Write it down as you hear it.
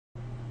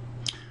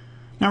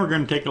Now we're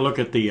going to take a look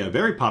at the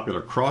very popular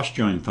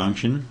Crossjoin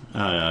function.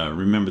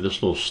 Remember,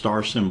 this little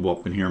star symbol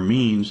up in here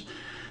means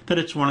that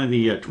it's one of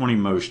the 20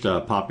 most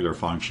popular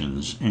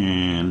functions.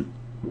 And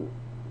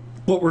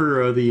what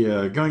we're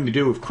going to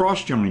do with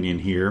Crossjoin in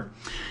here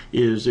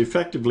is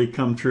effectively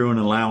come through and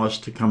allow us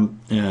to come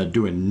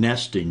do a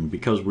nesting,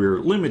 because we're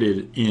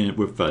limited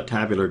with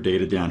tabular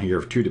data down here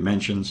of 2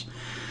 dimensions.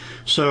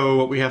 So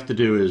what we have to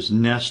do is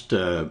nest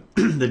the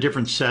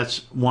different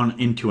sets one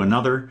into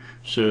another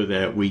so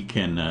that we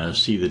can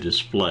see the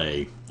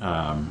display.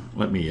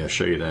 Let me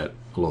show you that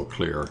a little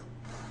clearer.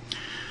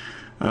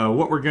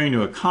 What we're going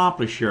to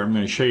accomplish here, I'm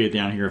going to show you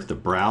down here with the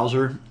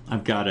browser.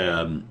 I've got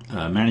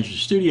Manager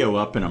Studio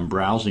up and I'm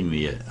browsing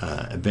the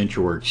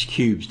AdventureWorks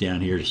cubes down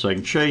here so I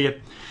can show you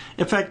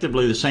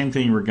effectively the same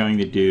thing we're going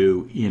to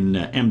do in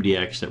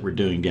MDX that we're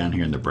doing down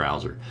here in the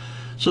browser.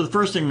 So the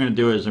first thing I'm going to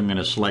do is I'm going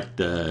to select,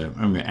 I'm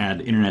going to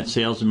add internet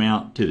sales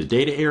amount to the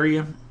data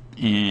area,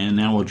 and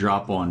now we'll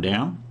drop on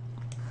down.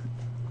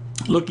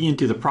 Looking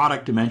into the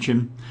product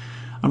dimension,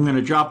 I'm going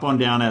to drop on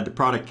down, add the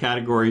product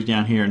categories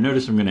down here.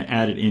 Notice I'm going to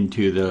add it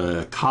into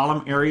the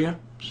column area.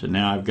 So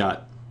now I've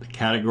got the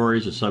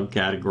categories, the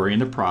subcategory,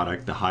 and the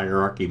product, the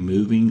hierarchy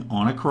moving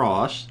on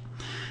across.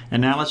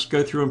 And now let's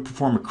go through and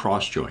perform a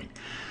cross join.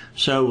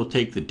 So we'll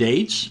take the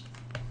dates,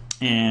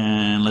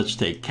 and let's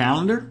take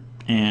calendar.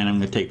 And I'm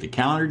going to take the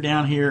calendar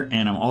down here,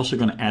 and I'm also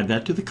going to add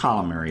that to the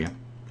column area.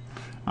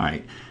 All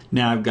right,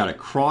 now I've got a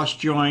cross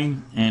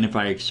join, and if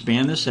I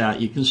expand this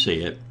out, you can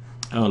see it.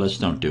 Oh, let's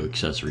don't do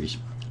accessories.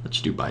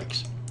 Let's do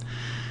bikes.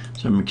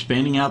 So I'm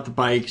expanding out the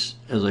bikes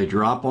as I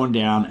drop on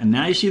down, and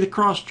now you see the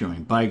cross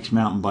join. Bikes,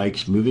 mountain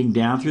bikes, moving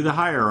down through the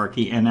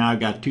hierarchy, and now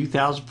I've got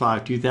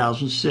 2005,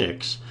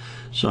 2006.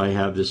 So I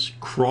have this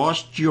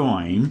cross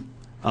join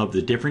of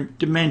the different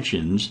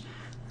dimensions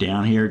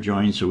down here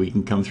join, so we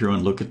can come through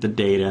and look at the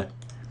data,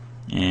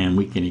 and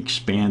we can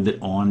expand it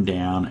on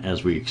down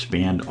as we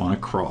expand on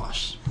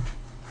across.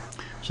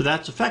 So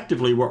that's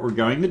effectively what we're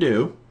going to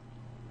do.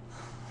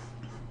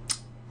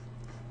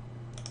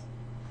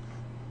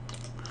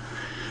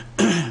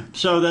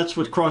 So that's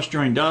what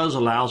Crossjoin does,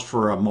 allows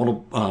for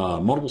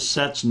multiple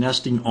sets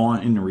nesting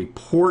on in the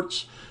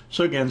reports.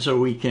 So again, so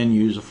we can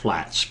use a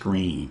flat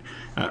screen.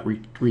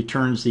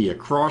 Returns the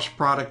cross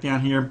product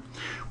down here.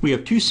 We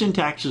have 2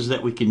 syntaxes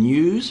that we can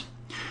use.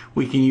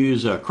 We can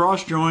use a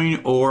cross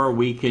join, or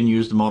we can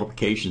use the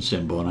multiplication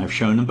symbol, and I've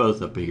shown them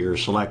both up here.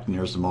 Select, and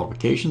there's the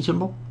multiplication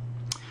symbol,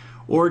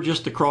 or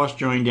just the cross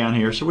join down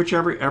here. So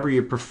whichever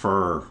you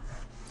prefer.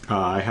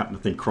 I happen to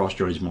think cross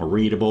join is more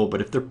readable, but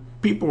if the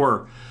people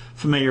are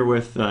familiar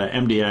with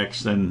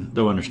MDX, then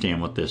they'll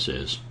understand what this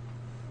is.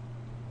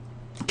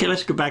 Okay,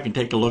 let's go back and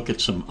take a look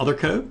at some other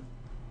code.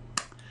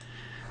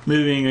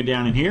 Moving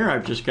down in here,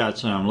 I've just got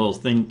some little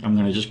thing. I'm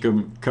going to just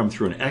come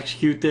through and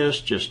execute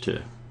this just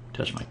to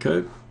test my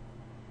code.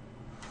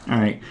 All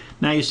right,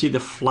 now you see the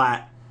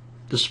flat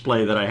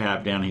display that I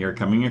have down here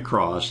coming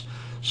across.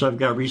 So I've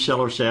got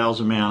reseller sales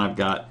amount, I've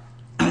got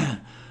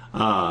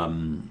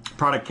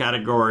product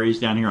categories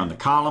down here on the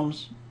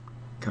columns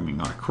coming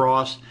on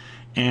across,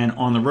 and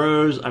on the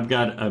rows I've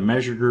got a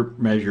measure group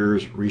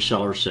measures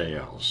reseller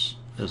sales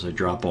as I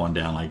drop on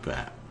down like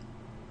that.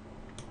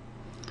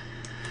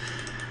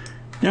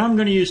 Now I'm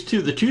going to use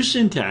the two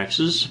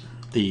syntaxes,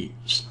 the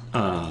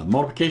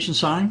multiplication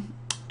sign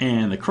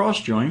and the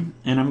cross join,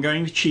 and I'm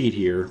going to cheat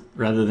here.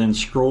 Rather than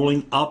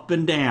scrolling up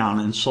and down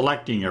and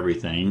selecting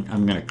everything,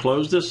 I'm going to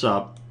close this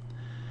up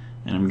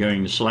and I'm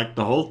going to select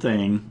the whole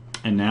thing,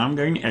 and now I'm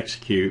going to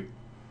execute.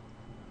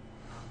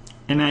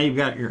 And now you've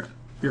got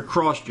your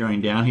cross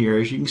join down here.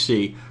 As you can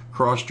see,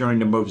 cross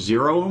joined to both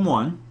 0 and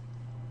 1.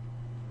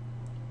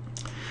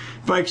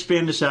 If I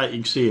expand this out, you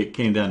can see it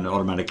came down and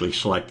automatically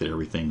selected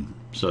everything.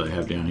 So I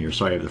have down here.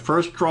 So I have the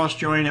first cross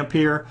join up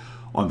here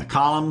on the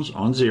columns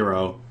on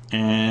 0,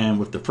 and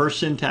with the first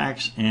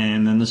syntax,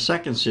 and then the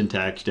second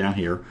syntax down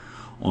here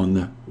on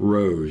the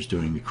rows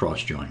doing the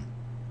cross join.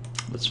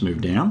 Let's move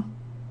down.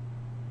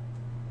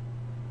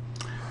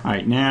 All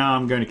right, now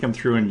I'm going to come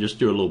through and just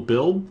do a little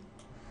build,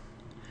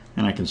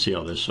 and I can see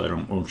all this, so I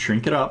won't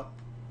shrink it up.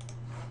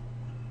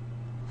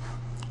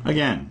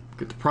 Again,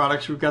 get the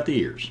products, we've got the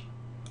ears.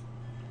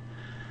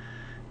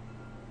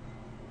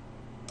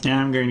 Now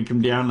I'm going to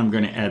come down and I'm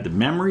going to add the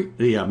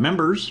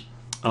members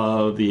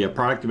of the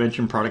product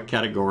dimension, product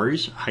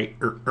categories,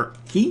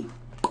 hierarchy.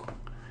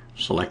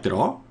 Select it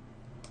all,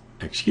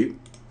 execute.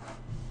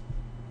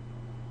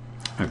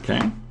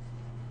 Okay.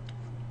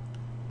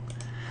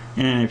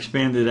 And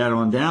expanded that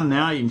on down.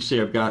 Now you can see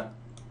I've got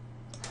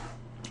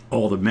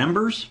all the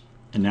members,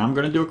 and now I'm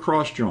going to do a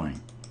cross join.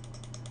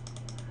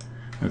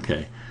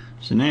 Okay,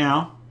 so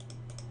now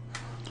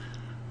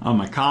on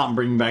my column,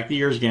 bringing back the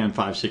years again,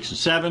 5, 6, and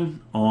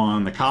 7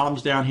 on the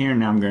columns down here.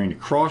 Now I'm going to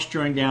cross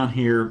join down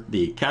here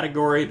the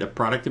category, the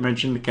product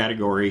dimension, the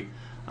category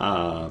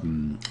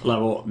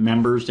level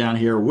members down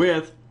here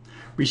with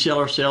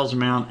reseller sales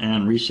amount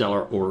and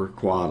reseller order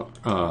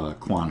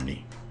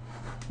quantity.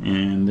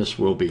 And this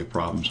will be a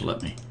problem, so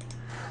let me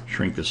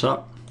shrink this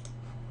up,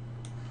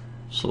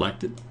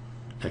 select it,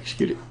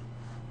 execute it.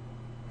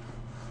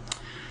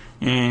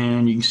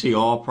 And you can see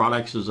all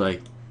products as I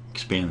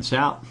expand this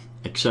out.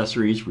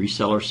 Accessories,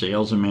 reseller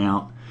sales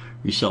amount,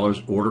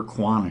 resellers order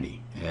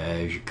quantity.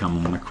 As you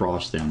come on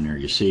across down there,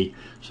 you see.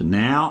 So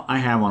now I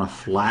have on a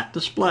flat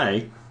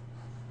display,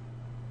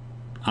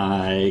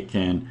 I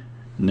can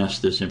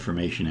nest this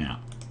information out.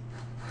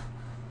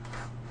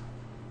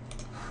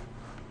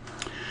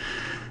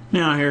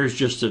 Now here's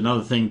just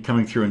another thing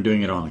coming through and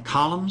doing it on the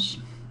columns.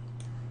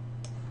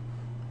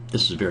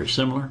 This is very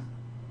similar.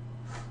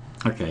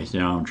 Okay, so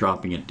now I'm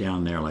dropping it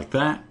down there like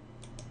that.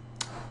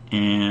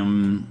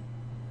 And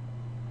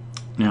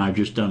now I've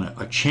just done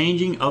a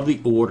changing of the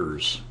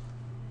orders,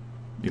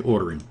 the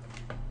ordering.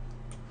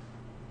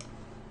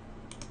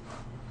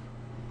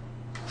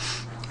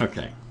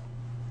 Okay.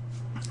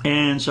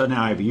 And so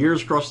now I have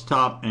years across the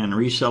top and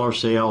reseller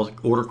sales,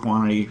 order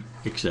quantity,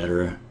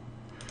 etc.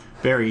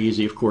 Very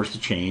easy, of course, to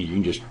change. You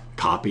can just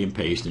copy and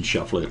paste and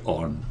shuffle it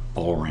all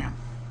around.